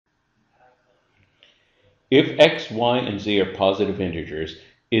If x, y, and z are positive integers,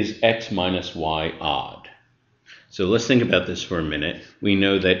 is x minus y odd? So let's think about this for a minute. We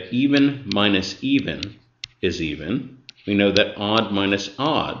know that even minus even is even. We know that odd minus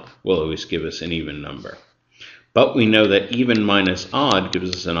odd will always give us an even number. But we know that even minus odd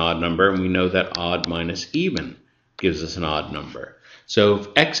gives us an odd number, and we know that odd minus even gives us an odd number. So if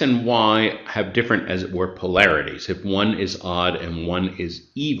x and y have different, as it were, polarities, if one is odd and one is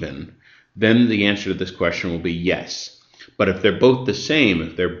even, then the answer to this question will be yes. But if they're both the same,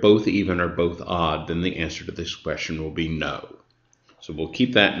 if they're both even or both odd, then the answer to this question will be no. So we'll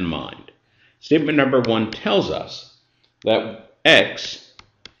keep that in mind. Statement number 1 tells us that x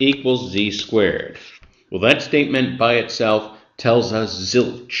equals z squared. Well, that statement by itself tells us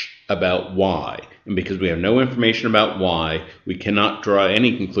zilch about y. And because we have no information about y, we cannot draw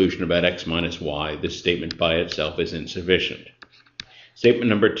any conclusion about x minus y. This statement by itself is insufficient. Statement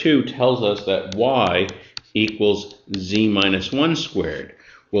number 2 tells us that y equals z minus 1 squared.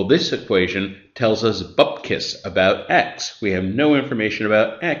 Well, this equation tells us bupkis about x. We have no information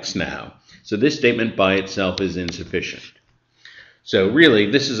about x now. So this statement by itself is insufficient. So really,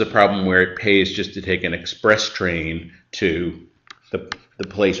 this is a problem where it pays just to take an express train to the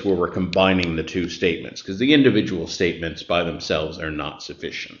place where we're combining the two statements, because the individual statements by themselves are not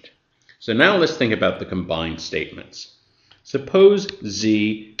sufficient. So now let's think about the combined statements. Suppose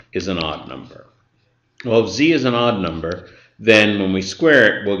z is an odd number. Well, if z is an odd number, then when we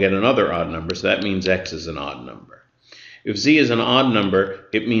square it, we'll get another odd number, so that means x is an odd number. If z is an odd number,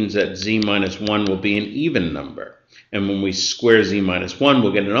 it means that z minus 1 will be an even number. And when we square z minus 1,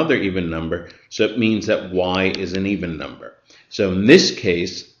 we'll get another even number, so it means that y is an even number. So in this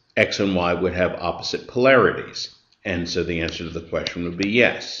case, x and y would have opposite polarities, and so the answer to the question would be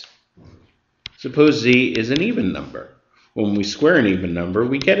yes. Suppose z is an even number. When we square an even number,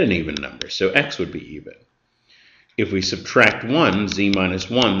 we get an even number, so x would be even. If we subtract 1, z minus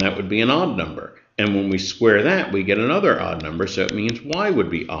 1, that would be an odd number. And when we square that, we get another odd number, so it means y would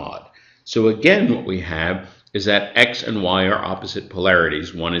be odd. So again, what we have is that x and y are opposite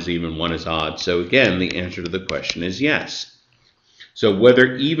polarities. One is even, one is odd. So again, the answer to the question is yes. So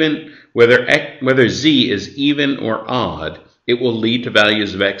whether z is even or odd, it will lead to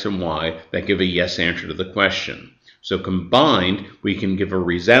values of x and y that give a yes answer to the question. So combined, we can give a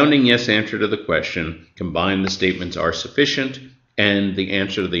resounding yes answer to the question. Combined, the statements are sufficient, and the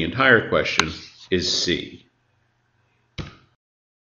answer to the entire question is C.